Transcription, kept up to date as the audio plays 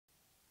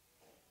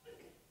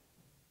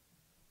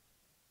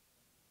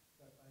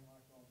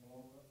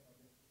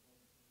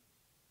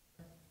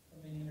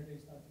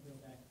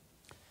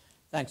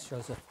Thanks,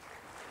 Joseph.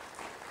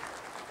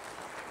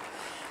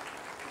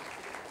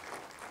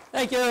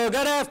 Thank you. Good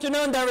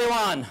afternoon to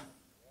everyone.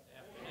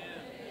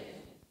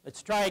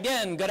 Let's try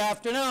again. Good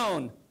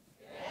afternoon.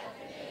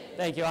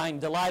 Thank you. I'm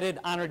delighted,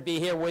 honored to be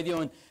here with you.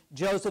 And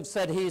Joseph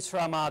said he's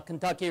from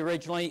Kentucky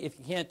originally. If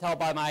you can't tell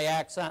by my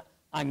accent,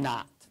 I'm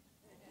not.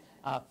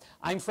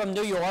 I'm from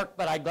New York,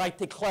 but I'd like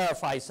to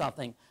clarify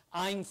something.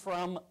 I'm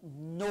from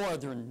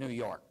northern New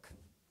York.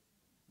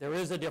 There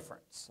is a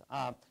difference.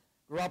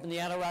 Grew up in the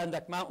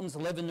Adirondack Mountains,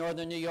 live in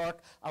northern New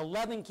York.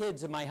 11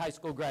 kids in my high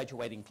school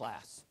graduating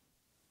class.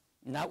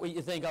 Not what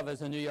you think of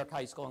as a New York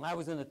high school. And I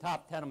was in the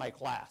top 10 of my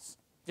class,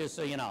 just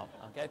so you know,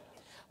 okay?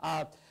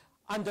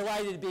 I'm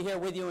delighted to be here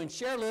with you and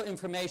share a little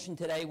information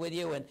today with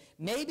you and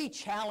maybe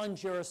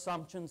challenge your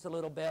assumptions a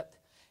little bit.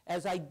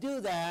 As I do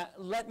that,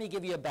 let me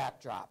give you a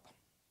backdrop.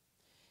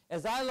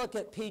 As I look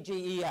at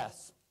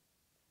PGES,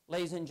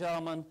 ladies and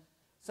gentlemen,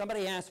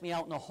 somebody asked me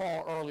out in the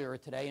hall earlier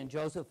today, and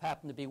Joseph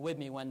happened to be with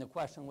me when the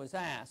question was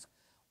asked,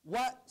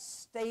 what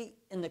state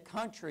in the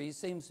country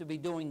seems to be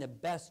doing the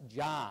best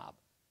job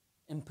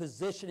in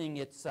positioning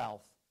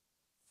itself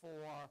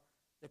for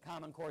the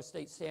Common Core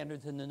state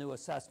standards and the new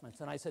assessments?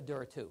 And I said there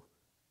are two,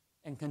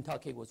 and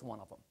Kentucky was one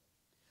of them.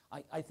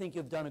 I think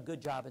you've done a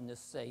good job in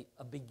this state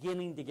of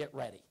beginning to get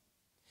ready.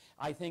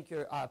 I think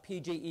your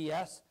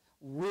PGES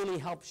really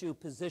helps you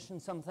position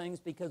some things,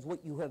 because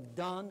what you have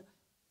done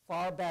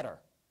far better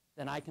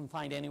than I can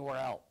find anywhere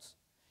else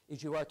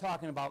is you are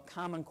talking about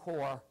Common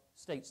Core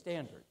state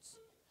standards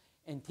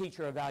and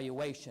teacher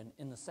evaluation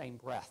in the same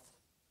breath.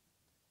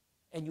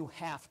 And you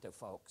have to,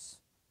 folks.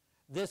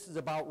 This is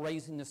about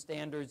raising the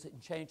standards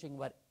and changing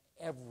what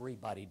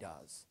everybody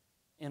does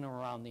in and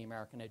around the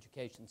American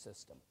education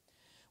system.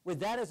 With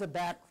that as a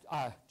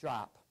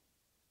backdrop,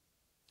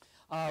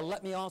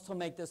 let me also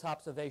make this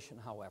observation,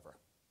 however.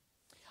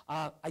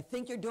 I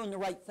think you're doing the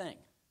right thing.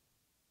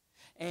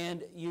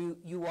 And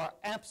you are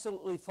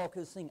absolutely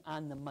focusing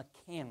on the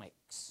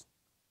mechanics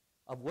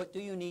of what do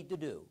you need to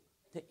do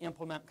to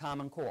implement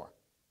Common Core,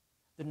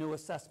 the new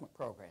assessment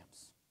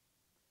programs,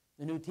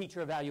 the new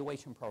teacher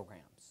evaluation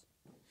programs.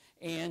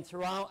 And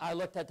throughout, I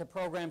looked at the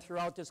program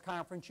throughout this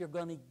conference, you're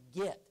going to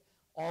get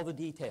all the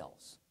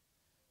details.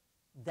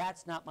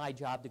 That's not my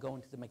job to go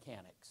into the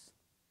mechanics.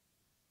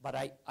 But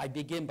I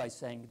begin by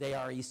saying they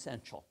are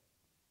essential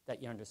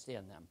that you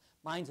understand them.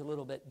 Mine's a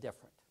little bit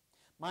different.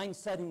 Mine's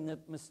setting the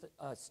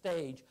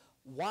stage.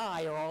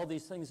 Why are all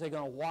these things they're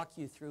going to walk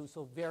you through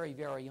so very,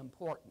 very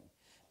important?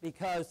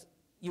 Because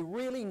you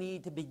really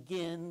need to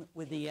begin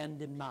with the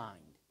end in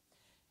mind.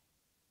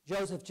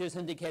 Joseph just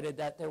indicated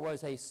that there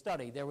was a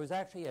study. There was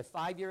actually a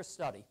 5-year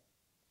study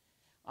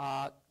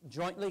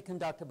jointly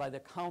conducted by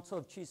the Council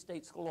of Chief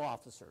State School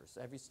Officers.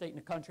 Every state in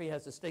the country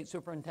has a state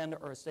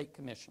superintendent or a state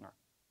commissioner.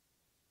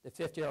 The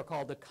 50 are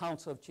called the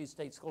Council of Chief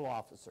State School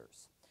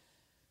Officers.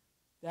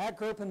 That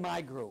group and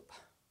my group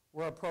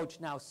were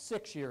approached now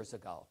 6 years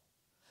ago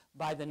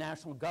by the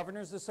National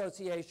Governors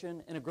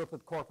Association and a group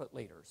of corporate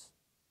leaders.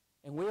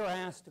 And we were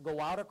asked to go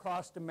out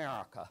across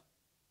America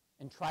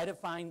and try to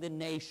find the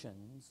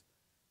nation's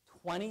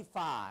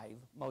 25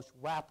 most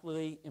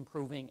rapidly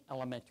improving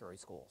elementary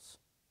schools,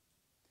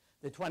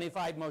 the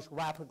 25 most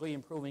rapidly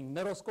improving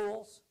middle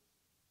schools,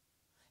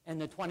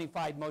 and the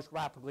 25 most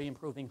rapidly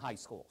improving high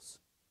schools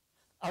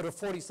out of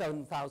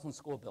 47,000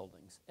 school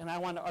buildings. And I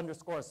want to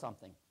underscore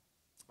something.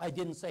 I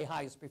didn't say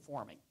highest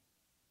performing.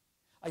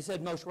 I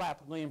said most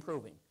rapidly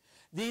improving.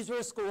 These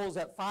were schools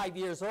that 5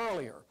 years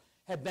earlier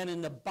had been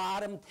in the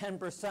bottom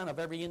 10% of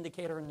every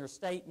indicator in their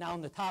state, now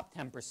in the top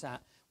 10%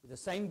 with the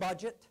same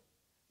budget,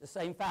 the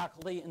same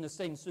faculty, and the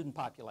same student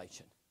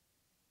population.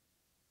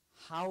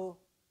 How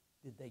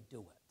did they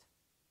do it?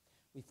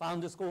 We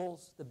found the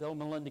schools. The Bill and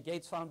Melinda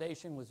Gates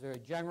Foundation was very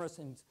generous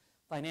in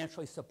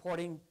financially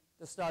supporting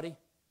the study.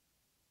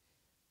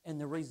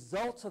 And the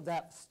results of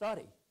that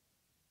study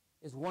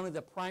is one of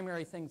the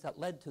primary things that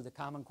led to the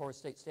Common Core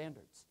state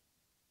standards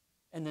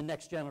and the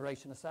next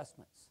generation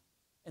assessments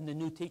and the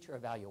new teacher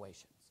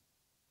evaluations.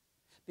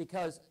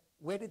 Because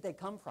where did they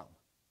come from?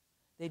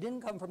 They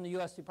didn't come from the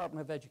U.S. Department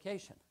of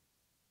Education.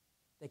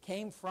 They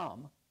came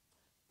from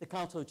the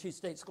Council of Chief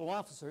State School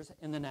Officers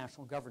and the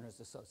National Governors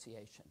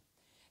Association.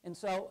 And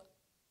so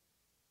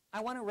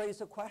I want to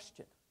raise a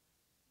question.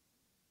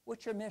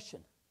 What's your mission?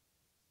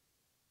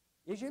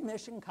 Is your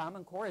mission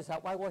Common Core? Is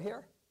that why we're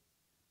here?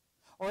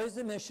 Or is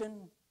the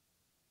mission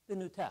the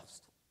new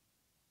test?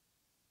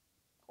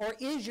 Or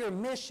is your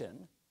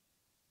mission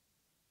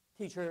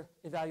teacher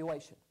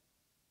evaluation?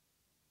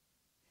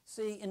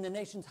 See, in the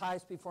nation's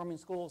highest performing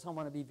schools, I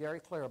want to be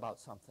very clear about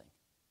something.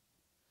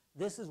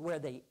 This is where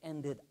they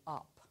ended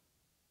up.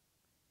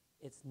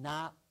 It's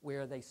not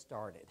where they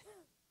started.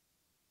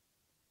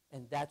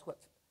 And that's what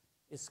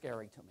is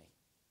scary to me.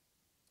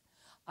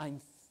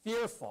 I'm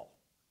fearful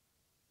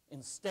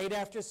in state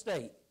after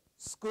state,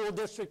 school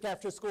district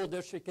after school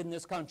district in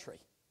this country.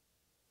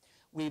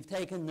 We've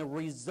taken the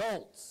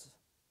results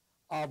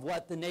of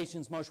what the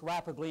nation's most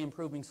rapidly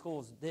improving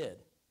schools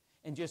did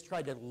and just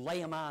tried to lay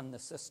them on the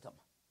system.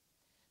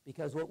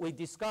 Because what we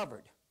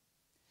discovered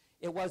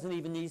It wasn't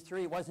even these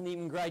three. It wasn't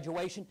even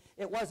graduation.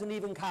 It wasn't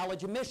even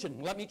college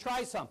admission. Let me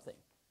try something.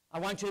 I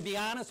want you to be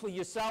honest with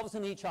yourselves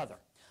and each other.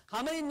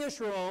 How many in this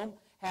room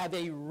have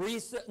a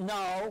recent,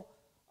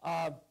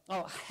 how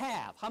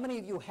many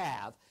of you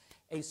have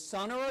a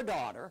son or a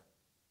daughter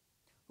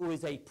who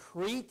is a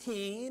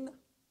preteen,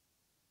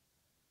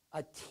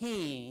 a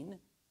teen,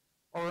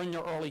 or in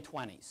their early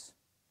 20s?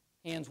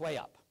 Hands way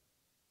up.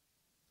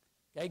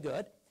 Okay,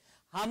 good.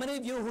 How many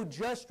of you who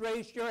just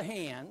raised your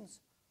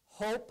hands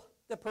hope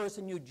the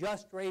person you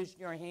just raised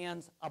your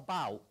hands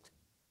about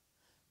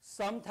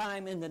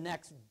sometime in the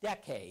next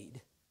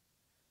decade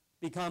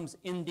becomes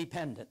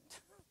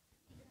independent?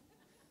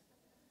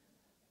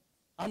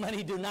 How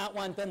many do not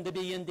want them to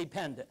be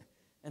independent?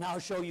 And I'll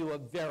show you a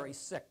very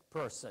sick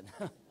person.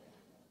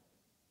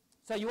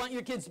 So you want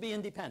your kids to be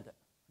independent.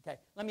 Okay,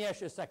 let me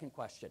ask you a second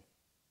question.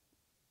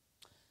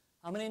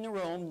 How many in the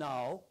room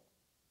know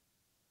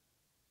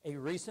a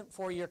recent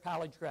four-year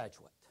college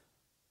graduate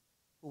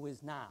who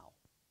is now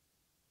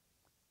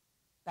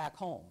back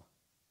home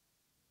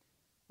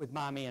with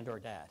mommy and her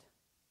dad,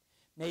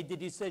 made the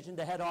decision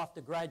to head off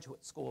to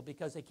graduate school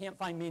because they can't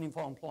find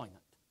meaningful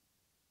employment,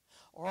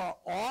 or are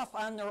off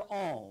on their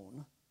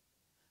own,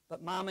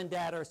 but mom and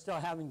dad are still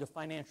having to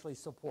financially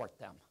support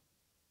them?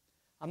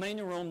 How many in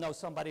the room know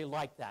somebody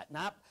like that?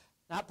 Not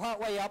part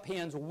way up,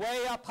 hands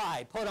way up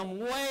high. Put them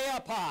way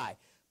up high.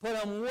 Put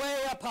them way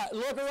up high.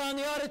 Look around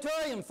the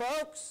auditorium,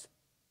 folks.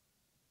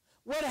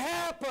 What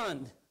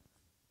happened?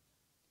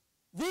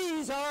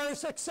 These are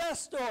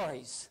success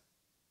stories.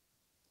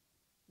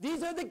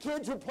 These are the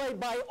kids who played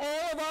by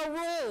all of our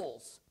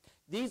rules.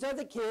 These are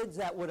the kids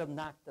that would have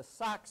knocked the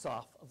socks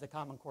off of the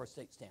Common Core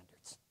state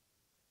standards.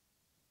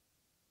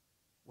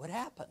 What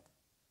happened?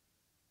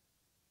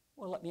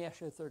 Well, let me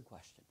ask you a third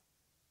question.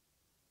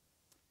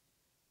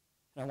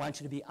 And I want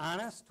you to be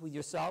honest with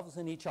yourselves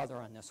and each other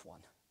on this one.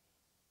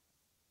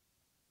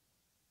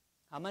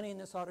 How many in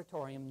this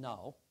auditorium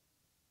know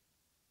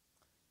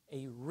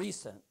a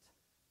recent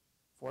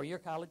four-year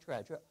college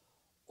graduate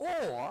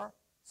or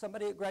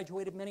somebody that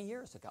graduated many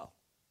years ago?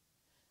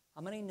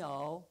 How many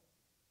know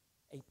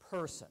a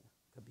person?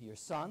 It could be your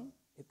son,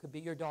 it could be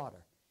your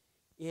daughter,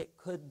 it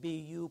could be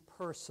you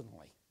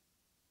personally,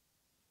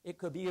 it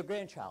could be your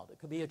grandchild, it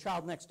could be a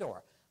child next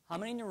door. How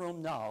many in the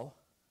room know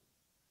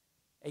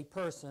a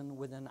person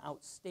with an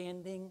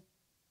outstanding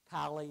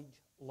college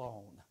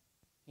loan?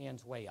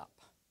 Hands way up.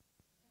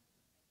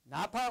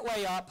 Not part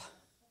way up,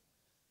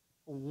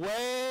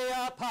 way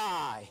up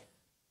high.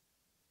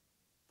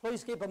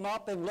 Please keep them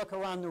up and look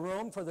around the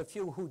room for the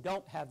few who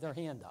don't have their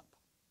hand up.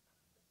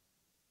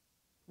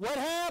 What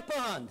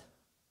happened?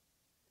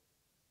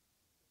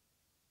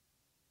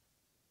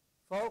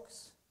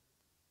 Folks,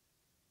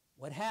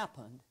 what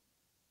happened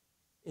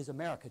is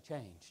America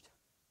changed.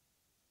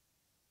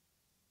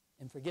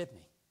 And forgive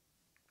me,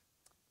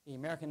 the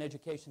American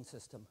education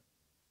system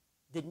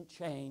didn't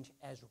change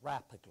as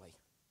rapidly.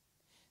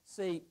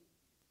 See,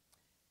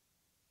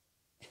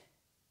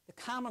 the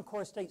Common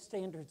Core state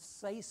standards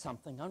say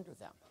something under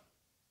them.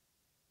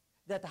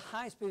 That the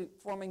highest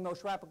performing,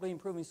 most rapidly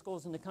improving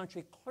schools in the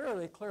country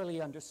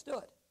clearly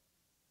understood.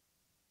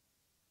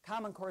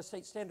 Common Core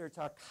state standards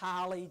are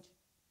college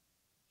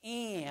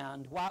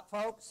and what,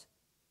 folks?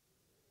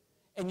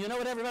 And you know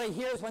what everybody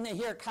hears when they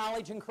hear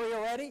college and career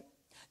ready?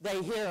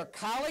 They hear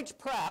college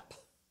prep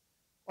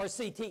or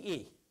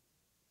CTE.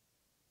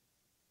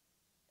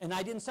 And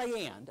I didn't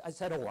say and, I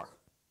said or.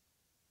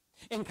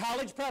 And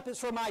college prep is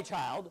for my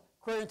child,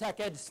 career and tech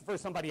ed is for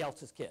somebody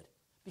else's kid.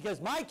 Because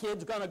my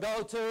kid's going to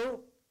go to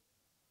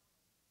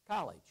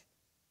college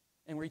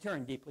and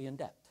return deeply in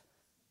debt.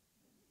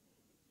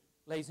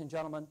 Ladies and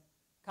gentlemen,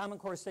 Common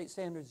Core state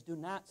standards do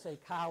not say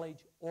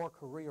college or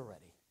career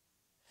ready.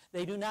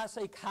 They do not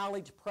say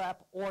college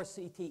prep or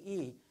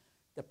CTE.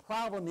 The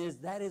problem is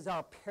that is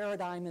our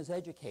paradigm as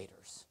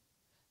educators.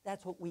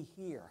 That's what we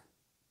hear.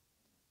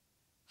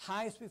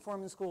 Highest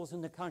performing schools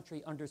in the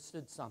country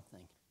understood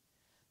something.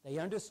 They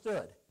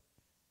understood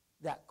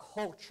that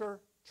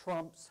culture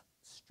trumps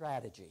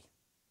strategy.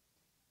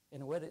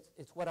 And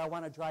it's what I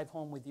want to drive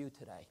home with you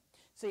today.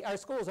 See, our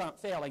schools aren't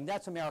failing.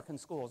 That's American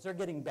schools. They're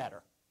getting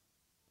better.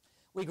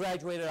 We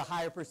graduated a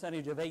higher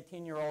percentage of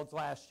 18-year-olds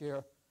last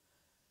year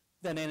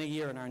than any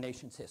year in our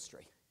nation's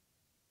history.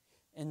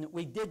 And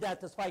we did that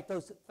despite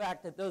the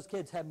fact that those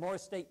kids had more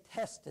state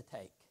tests to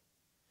take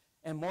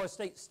and more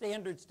state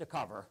standards to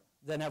cover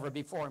than ever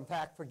before. In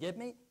fact, forgive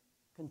me,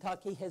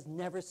 Kentucky has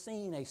never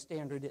seen a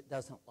standard it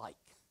doesn't like.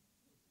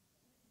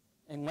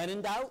 And when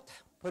in doubt,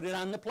 put it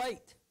on the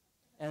plate.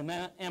 Am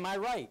I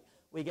right?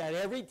 We got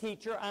every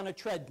teacher on a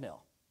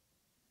treadmill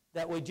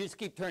that would just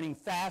keep turning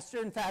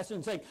faster and faster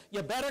and saying,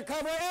 you better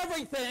cover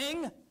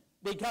everything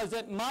because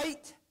it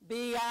might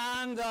be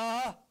on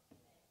the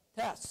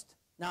test.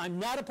 Now, I'm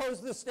not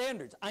opposed to the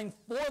standards. I'm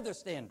for the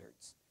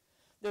standards.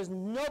 There's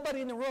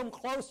nobody in the room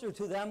closer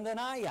to them than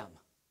I am.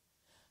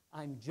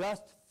 I'm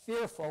just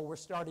fearful we're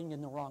starting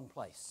in the wrong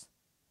place.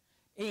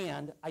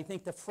 And I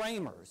think the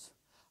framers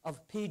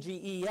of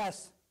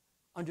PGES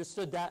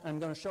understood that, and I'm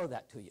going to show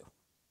that to you.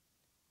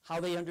 how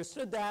they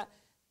understood that,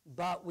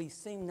 but we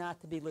seem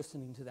not to be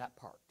listening to that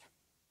part.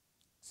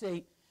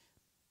 See,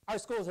 our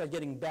schools are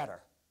getting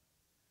better.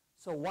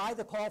 So why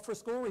the call for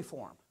school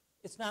reform?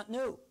 It's not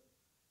new.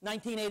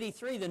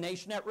 1983, the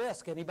nation at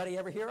risk. Anybody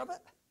ever hear of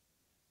it?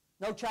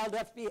 No child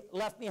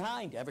left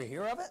behind. Ever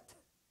hear of it?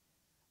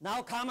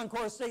 Now Common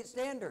Core state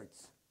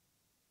standards.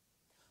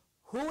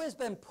 Who has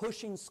been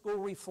pushing school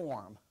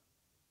reform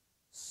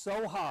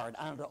so hard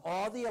onto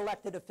all the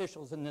elected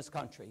officials in this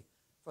country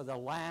for the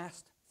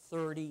last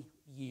 30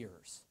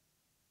 years?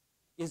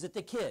 Is it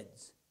the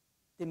kids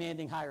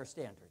demanding higher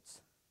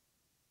standards?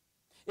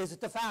 Is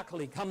it the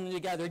faculty coming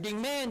together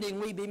demanding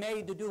we be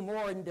made to do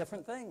more and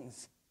different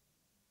things?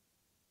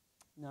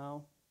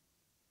 No.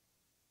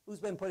 Who's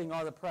been putting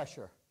all the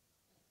pressure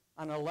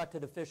on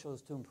elected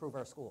officials to improve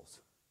our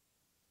schools?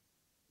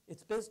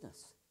 It's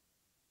business.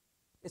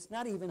 It's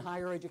not even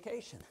higher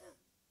education.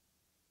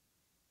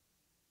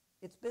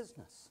 It's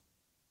business.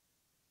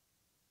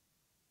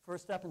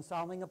 First step in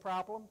solving a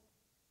problem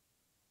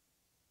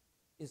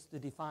is to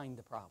define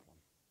the problem.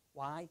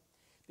 Why?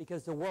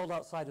 Because the world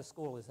outside of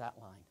school is that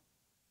line.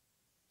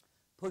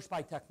 Pushed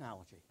by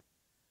technology,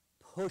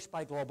 pushed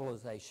by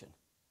globalization.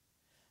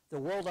 The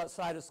world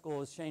outside of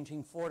school is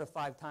changing 4 to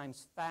 5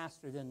 times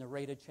faster than the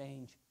rate of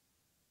change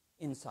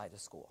inside of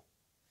school.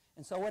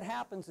 And so what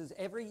happens is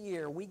every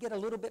year we get a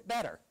little bit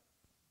better,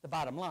 the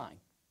bottom line.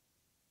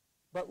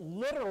 But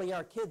literally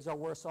our kids are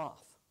worse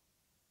off,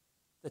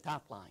 the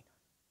top line.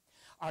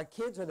 Our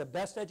kids are the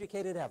best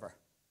educated ever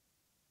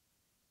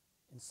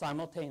and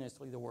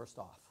simultaneously the worst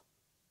off.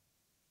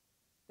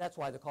 That's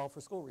why the call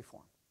for school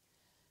reform.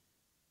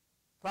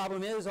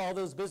 Problem is, all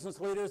those business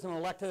leaders and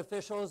elected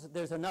officials,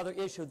 there's another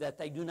issue that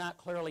they do not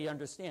clearly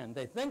understand.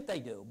 They think they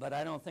do, but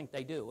I don't think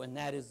they do, and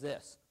that is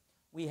this.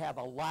 We have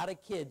a lot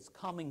of kids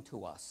coming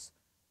to us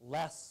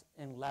less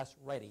and less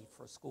ready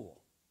for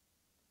school.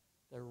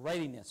 Their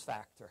readiness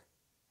factor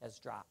has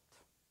dropped.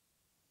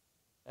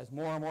 As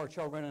more and more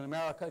children in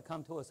America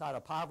come to us out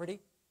of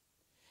poverty,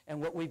 and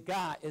what we've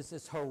got is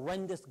this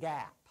horrendous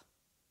gap.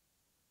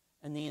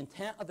 And the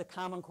intent of the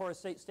Common Core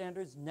state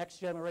standards, next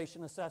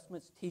generation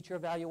assessments, teacher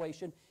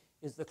evaluation,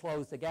 is to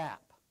close the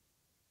gap.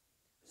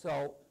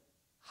 So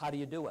how do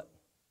you do it?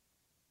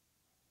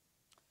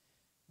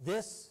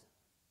 This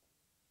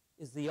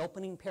is the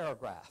opening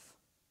paragraph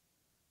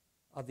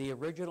of the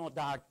original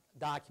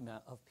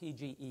document of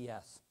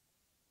PGES.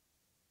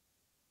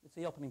 It's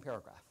the opening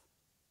paragraph.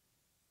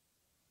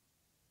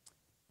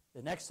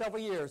 The next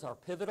several years are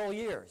pivotal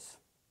years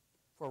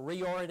for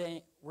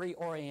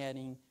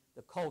reorienting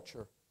the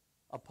culture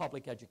of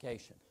public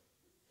education.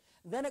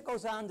 Then it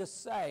goes on to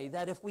say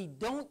that if we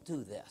don't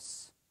do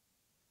this,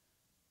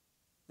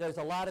 there's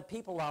a lot of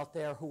people out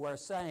there who are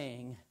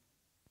saying,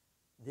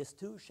 this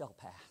too shall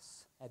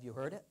pass. Have you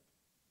heard it?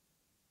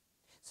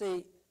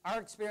 See,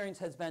 our experience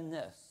has been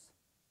this.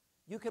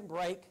 You can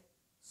break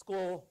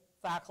school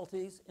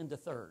faculties into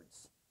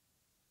thirds.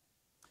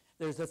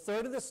 There's a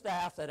third of the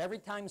staff that every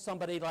time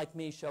somebody like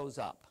me shows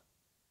up,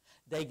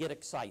 they get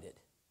excited.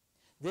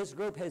 This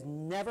group has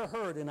never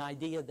heard an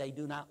idea they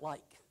do not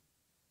like.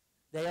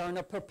 They are in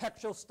a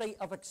perpetual state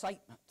of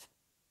excitement.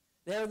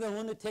 They're the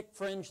lunatic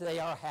fringe. They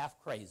are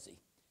half crazy.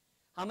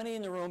 How many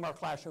in the room are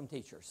classroom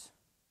teachers?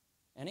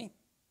 Any?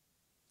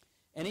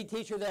 Any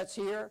teacher that's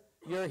here,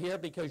 you're here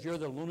because you're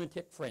the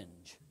lunatic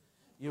fringe.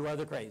 You are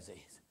the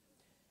crazies.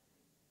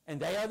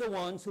 And they are the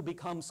ones who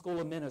become school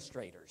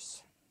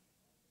administrators.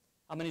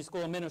 How many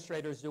school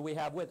administrators do we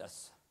have with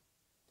us?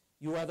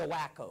 You are the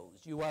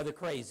wackos. You are the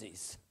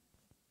crazies.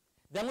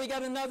 Then we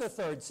got another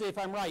third, see if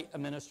I'm right,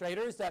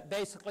 administrators, that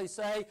basically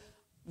say,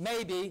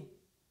 maybe,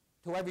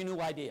 to every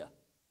new idea.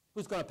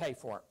 Who's going to pay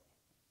for it?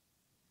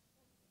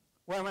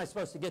 Where am I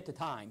supposed to get the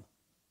time?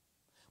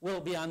 Will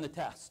it be on the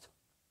test?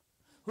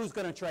 Who's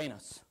going to train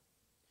us?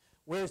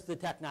 Where's the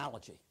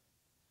technology?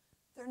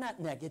 They're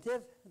not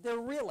negative, they're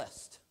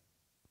realist.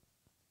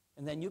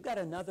 And then you got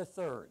another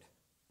third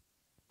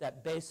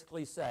that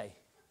basically say,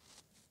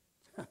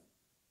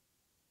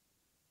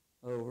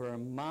 over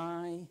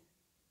my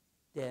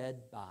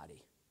dead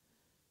body,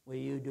 will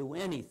you do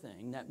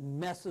anything that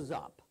messes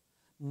up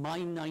my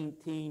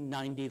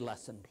 1990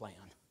 lesson plan?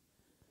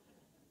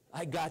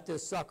 I got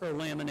this sucker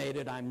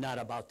laminated, I'm not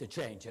about to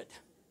change it.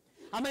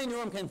 How many in the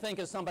room can think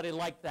of somebody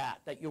like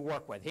that you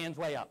work with? Hands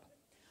way up.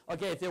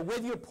 Okay, if they're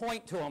with you,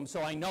 point to them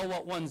so I know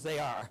what ones they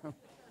are.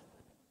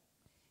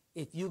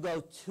 If you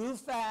go too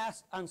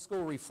fast on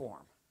school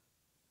reform,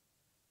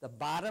 the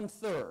bottom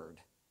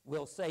third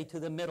will say to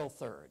the middle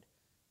third,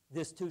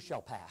 this too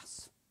shall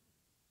pass.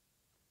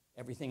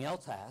 Everything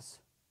else has.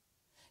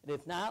 And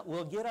if not,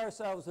 we'll get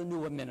ourselves a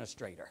new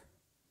administrator.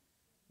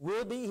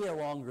 We'll be here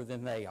longer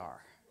than they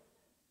are.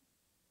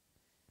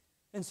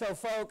 And so,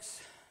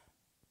 folks,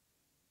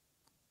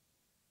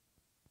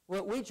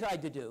 what we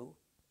tried to do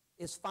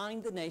is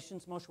find the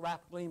nation's most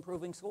rapidly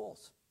improving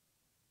schools.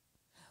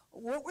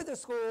 What were the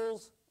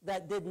schools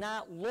that did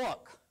not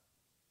look,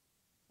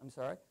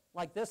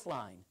 like this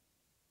line,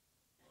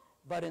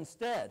 but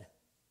instead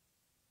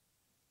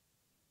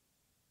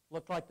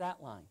looked like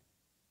that line?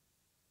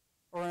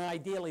 or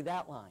ideally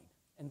that line.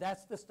 And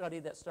that's the study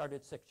that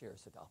started 6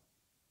 years ago.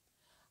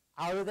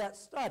 Out of that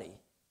study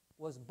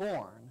was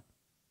born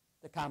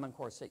the Common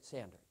Core State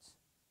Standards.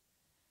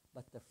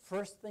 But the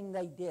first thing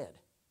they did,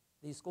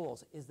 these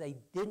schools, is they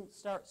didn't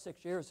start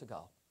 6 years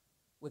ago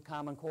with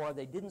Common Core.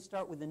 They didn't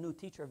start with the new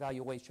teacher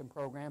evaluation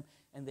program,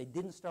 and they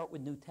didn't start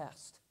with new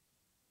tests.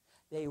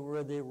 They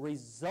were the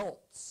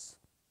results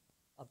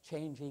of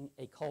changing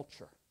a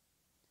culture.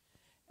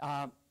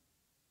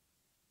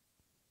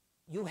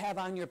 You have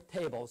on your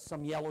table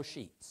some yellow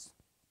sheets.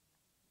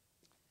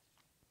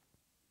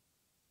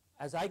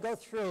 As I go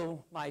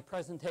through my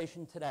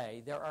presentation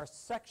today, there are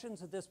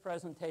sections of this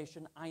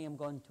presentation I am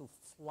going to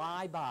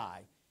fly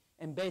by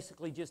and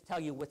basically just tell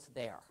you what's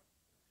there.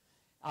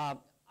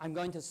 I'm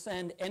going to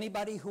send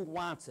anybody who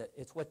wants it,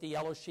 it's what the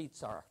yellow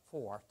sheets are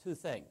for, two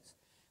things.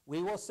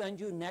 We will send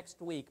you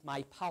next week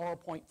my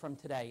PowerPoint from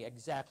today,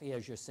 exactly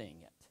as you're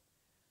seeing it.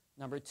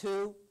 Number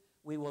two,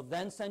 we will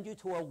then send you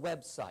to a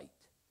website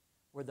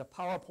where the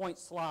PowerPoint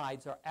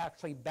slides are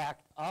actually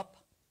backed up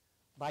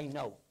by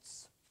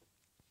notes,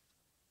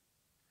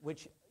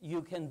 which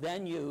you can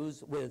then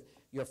use with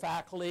your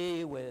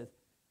faculty, with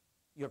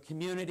your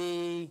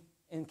community,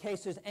 in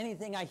case there's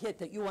anything I hit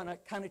that you want to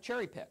kind of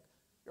cherry pick.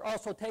 You're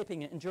also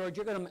taping it, and George,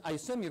 I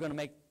assume you're going to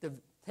make the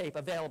tape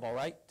available,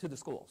 right, to the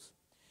schools.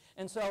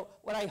 And so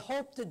what I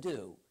hope to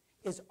do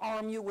is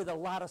arm you with a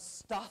lot of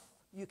stuff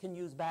you can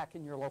use back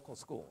in your local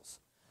schools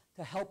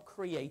to help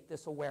create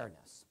this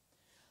awareness.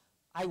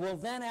 I will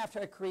then, after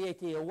I create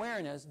the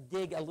awareness,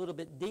 dig a little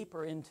bit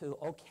deeper into,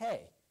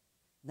 okay,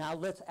 now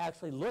let's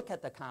actually look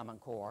at the Common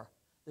Core,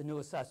 the new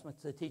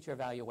assessments, the teacher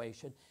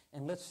evaluation,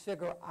 and let's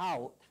figure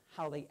out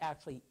how they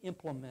actually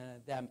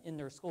implemented them in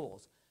their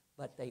schools.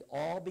 But they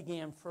all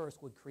began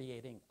first with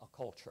creating a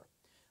culture.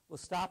 We'll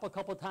stop a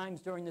couple times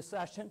during the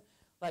session,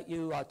 let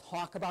you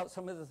talk about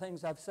some of the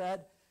things I've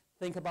said,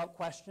 think about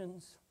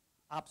questions,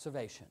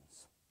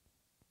 observations.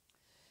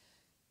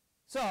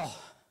 So,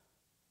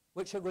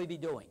 what should we be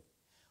doing?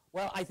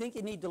 Well, I think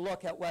you need to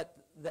look at what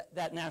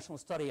that national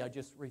study I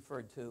just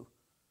referred to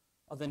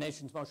of the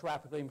nation's most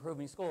rapidly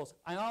improving schools.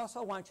 I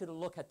also want you to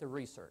look at the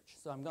research.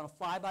 So I'm going to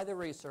fly by the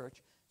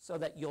research so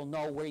that you'll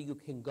know where you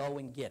can go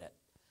and get it.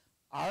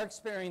 Our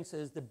experience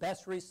is the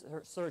best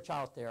research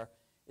out there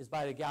is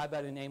by a guy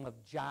by the name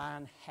of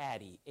John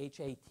Hattie,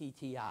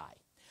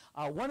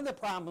 H-A-T-T-I. One of the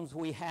problems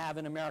we have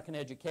in American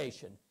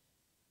education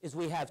is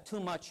we have too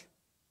much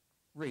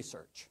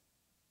research.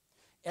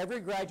 Every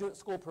graduate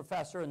school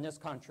professor in this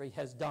country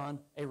has done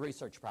a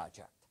research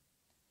project.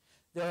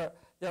 There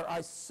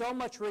is so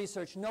much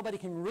research, nobody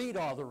can read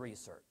all the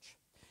research.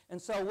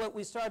 And so what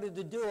we started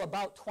to do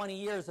about 20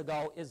 years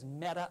ago is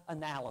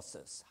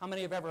meta-analysis. How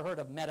many have ever heard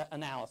of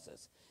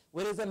meta-analysis?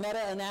 What is a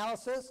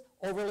meta-analysis?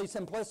 Overly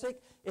simplistic.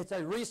 It's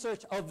a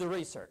research of the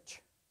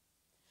research.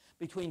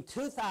 Between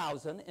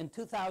 2000 and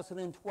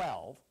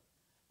 2012,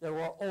 there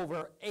were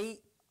over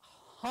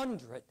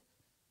 800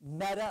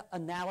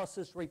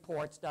 meta-analysis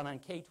reports done on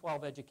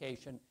K-12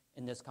 education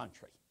in this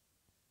country.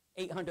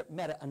 800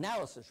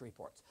 meta-analysis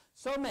reports.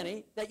 So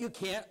many that you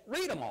can't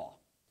read them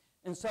all.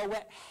 And so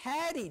what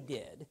Hattie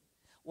did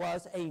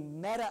was a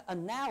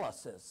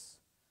meta-analysis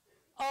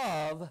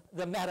of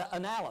the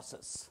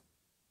meta-analysis.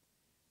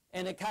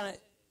 And it kind of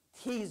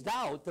teased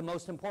out the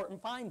most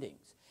important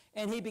findings.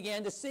 And he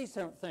began to see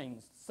some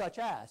things, such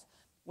as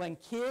when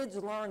kids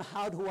learn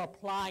how to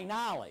apply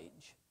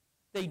knowledge,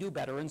 they do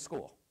better in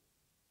school.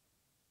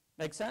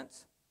 Make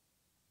sense?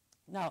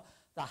 Now,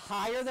 the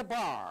higher the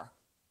bar,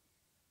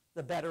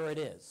 the better it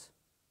is.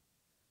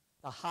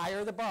 The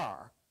higher the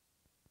bar,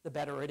 the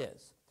better it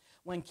is.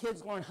 When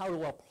kids learn how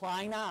to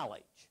apply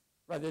knowledge,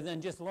 rather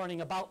than just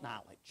learning about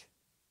knowledge,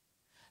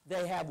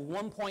 they have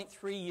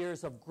 1.3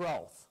 years of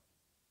growth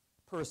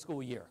per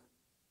school year.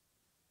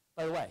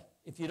 By the way,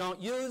 if you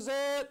don't use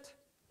it,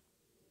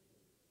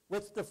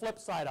 what's the flip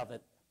side of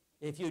it?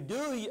 If you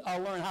do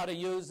learn how to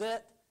use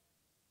it,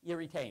 you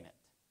retain it.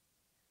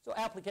 So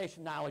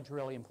application knowledge is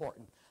really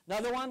important.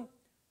 Another one,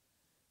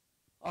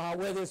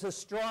 where there's a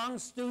strong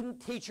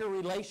student-teacher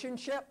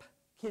relationship,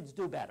 kids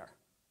do better.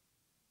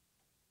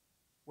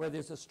 Where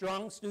there's a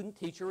strong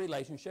student-teacher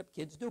relationship,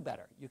 kids do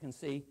better. You can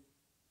see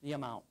the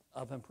amount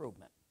of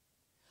improvement.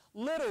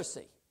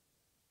 Literacy.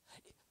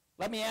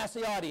 Let me ask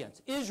the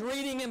audience, is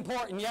reading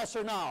important, yes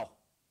or no?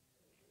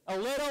 A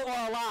little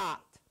or a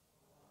lot?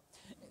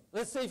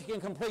 Let's see if you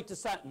can complete the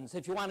sentence.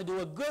 If you want to do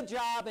a good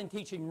job in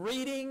teaching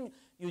reading,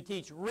 you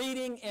teach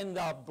reading in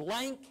the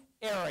blank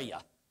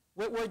area.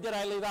 What word did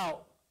I leave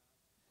out?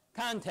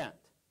 Content.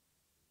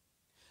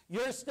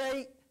 Your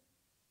state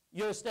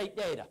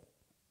data.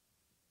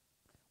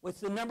 What's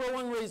the number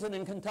one reason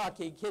in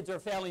Kentucky kids are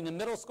failing the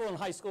middle school and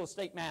high school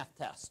state math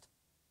test?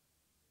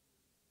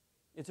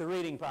 It's a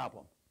reading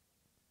problem.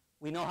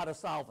 We know how to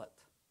solve it.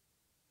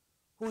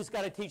 Who's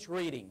got to teach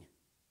reading?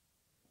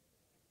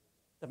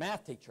 The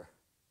math teacher.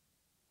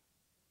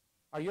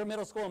 Are your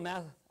middle school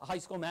and high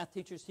school math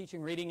teachers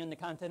teaching reading in the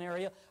content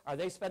area? Are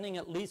they spending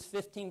at least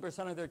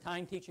 15% of their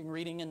time teaching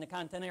reading in the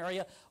content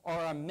area? Or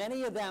are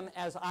many of them,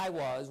 as I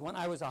was when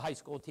I was a high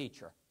school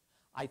teacher?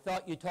 I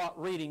thought you taught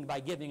reading by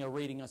giving a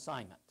reading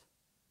assignment.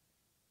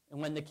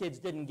 And when the kids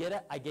didn't get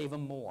it, I gave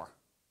them more.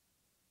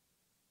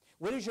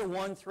 What is your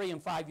 1-, 3-,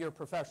 and 5-year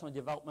professional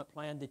development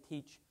plan to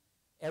teach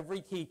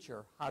every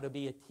teacher how to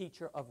be a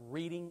teacher of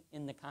reading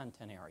in the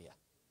content area?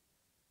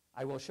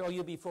 I will show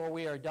you before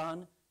we are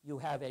done, you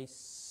have a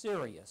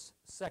serious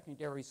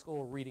secondary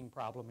school reading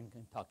problem in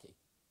Kentucky.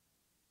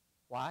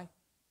 Why?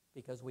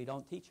 Because we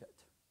don't teach it,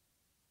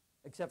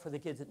 except for the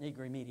kids that need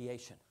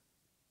remediation.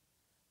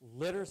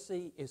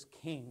 Literacy is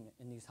king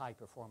in these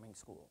high-performing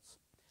schools.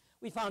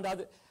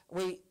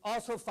 We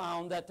also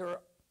found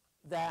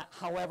that,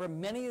 however,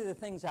 many of the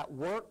things that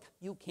work,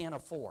 you can't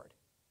afford.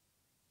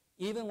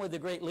 Even with the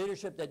great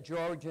leadership that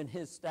George and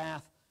his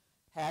staff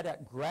had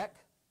at GRREC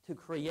to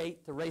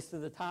create the Race to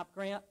the Top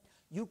grant,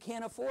 you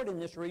can't afford in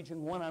this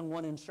region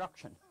one-on-one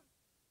instruction.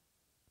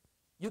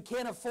 You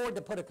can't afford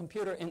to put a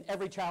computer in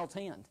every child's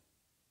hand.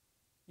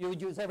 You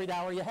would use every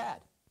dollar you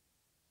had.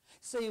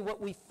 See, what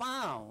we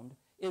found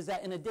is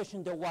that in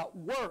addition to what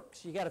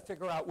works, you got to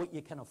figure out what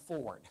you can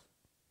afford.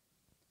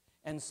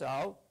 And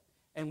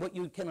what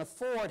you can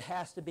afford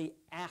has to be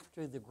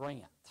after the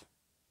grant,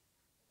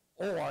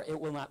 or it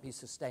will not be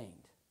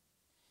sustained.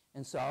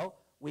 And so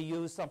we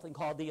use something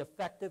called the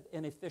effective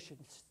and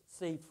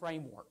efficiency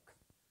framework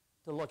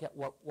to look at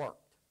what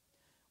worked.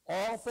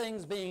 All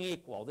things being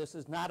equal, this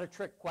is not a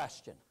trick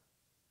question.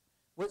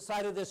 What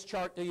side of this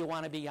chart do you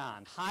want to be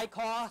on? High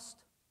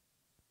cost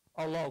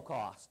or low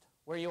cost?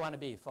 Where do you want to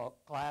be,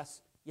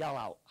 class? Yell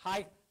out.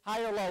 High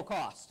or low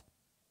cost?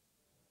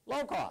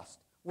 Low cost.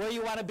 Where do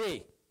you want to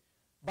be?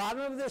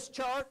 Bottom of this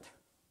chart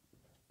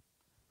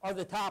or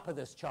the top of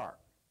this chart?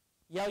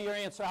 Yell your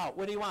answer out.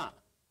 What do you want?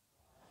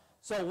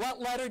 So what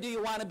letter do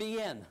you want to be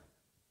in?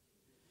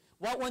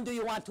 What one do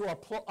you want to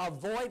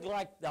avoid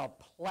like the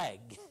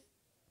plague?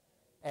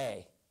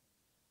 A.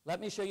 Let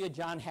me show you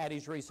John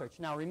Hattie's research.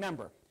 Now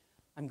remember,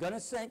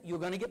 you're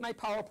going to get my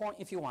PowerPoint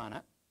if you want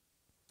it.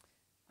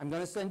 I'm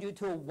going to send you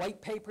to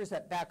white papers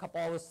that back up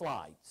all the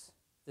slides.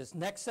 This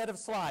next set of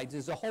slides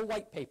is a whole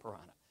white paper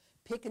on it.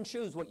 Pick and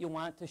choose what you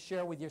want to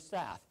share with your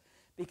staff.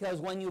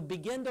 Because when you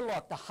begin to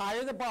look, the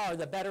higher the bar,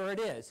 the better it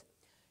is.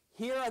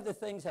 Here are the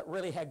things that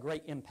really had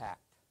great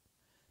impact.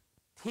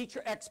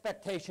 Teacher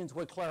expectations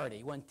with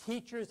clarity. When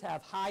teachers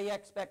have high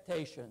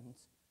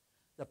expectations,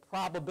 the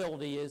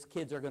probability is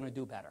kids are going to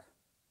do better.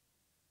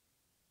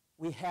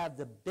 We have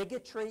the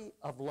bigotry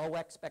of low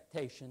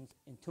expectations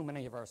in too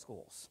many of our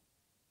schools.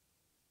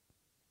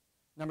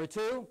 Number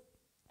 2,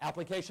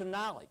 application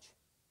knowledge.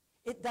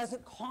 It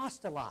doesn't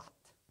cost a lot.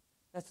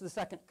 That's the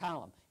second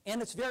column.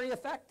 And it's very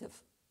effective.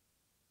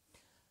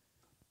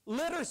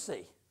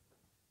 Literacy.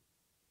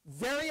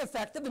 Very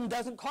effective and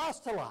doesn't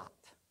cost a lot.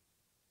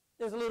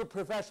 There's a little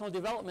professional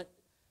development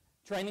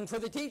training for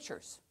the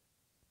teachers.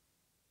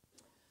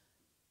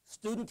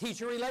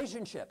 Student-teacher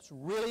relationships,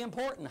 really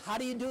important. How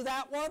do you do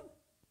that one?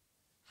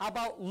 How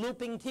about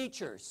looping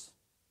teachers?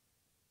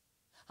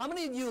 How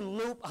many of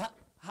you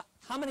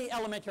how many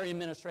elementary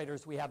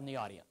administrators we have in the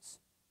audience?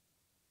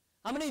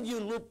 How many of you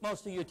loop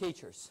most of your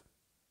teachers?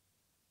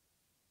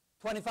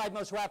 25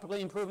 most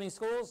rapidly improving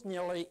schools,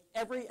 nearly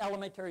every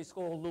elementary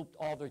school looped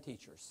all their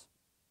teachers.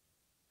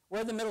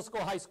 Where are the middle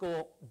school, high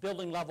school,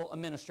 building level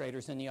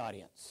administrators in the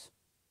audience?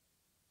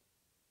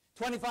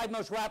 25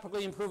 most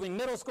rapidly improving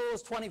middle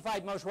schools,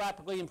 25 most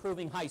rapidly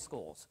improving high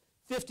schools.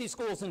 50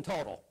 schools in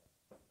total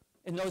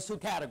in those 2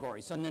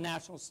 categories in the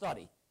national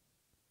study.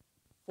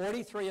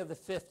 43 of the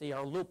 50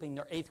 are looping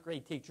their 8th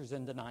grade teachers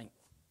into 9th.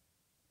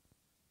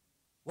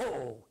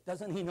 Whoa,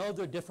 doesn't he know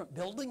they're different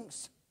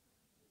buildings?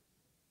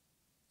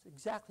 It's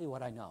exactly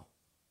what I know.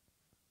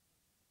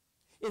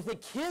 If the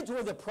kids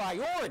were the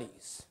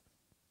priorities,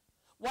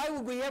 why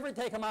would we ever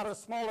take them out of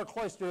smaller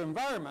cloistered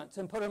environments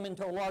and put them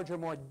into a larger,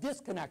 more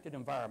disconnected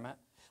environment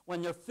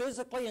when they're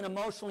physically and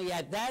emotionally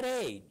at that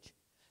age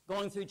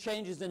going through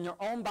changes in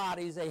their own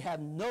bodies they have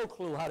no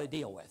clue how to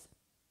deal with?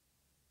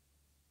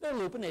 They're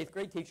looping 8th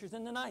grade teachers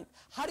into 9th.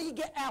 How do you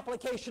get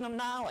application of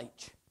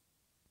knowledge?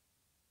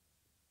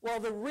 Well,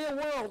 the real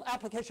world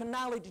application of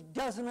knowledge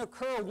doesn't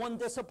occur one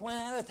discipline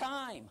at a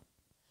time.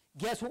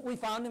 Guess what we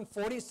found in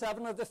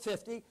 47 of the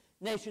 50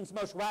 nation's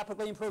most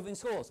rapidly improving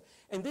schools?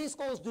 And these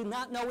schools do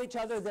not know each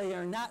other. They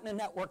are not in a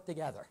network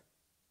together.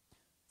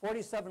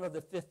 47 of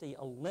the 50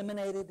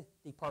 eliminated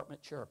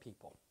department chair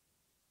people.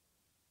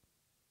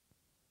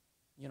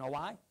 You know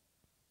why?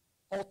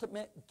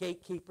 Ultimate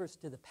gatekeepers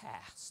to the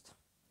past.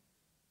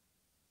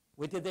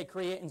 What did they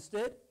create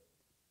instead?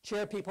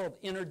 Chair people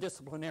of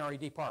interdisciplinary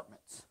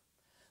departments.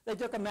 They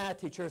took a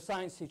math teacher, a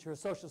science teacher, a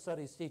social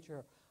studies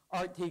teacher,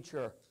 art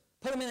teacher,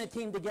 put them in a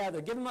team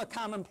together, give them a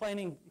common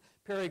planning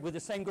period with the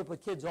same group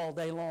of kids all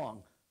day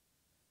long.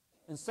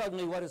 And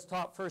suddenly what is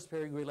taught first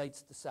period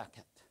relates to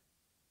second.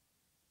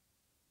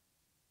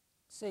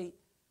 See,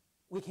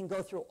 we can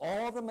go through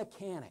all the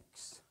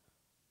mechanics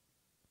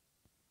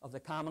of the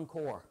Common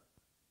Core,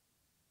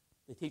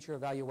 the teacher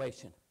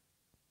evaluation.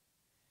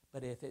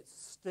 But if it's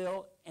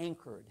still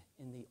anchored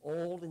in the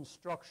old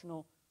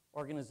instructional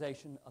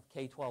organization of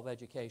K-12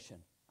 education,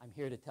 I'm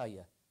here to tell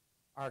you,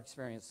 our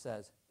experience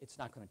says it's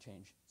not going to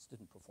change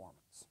student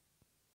performance.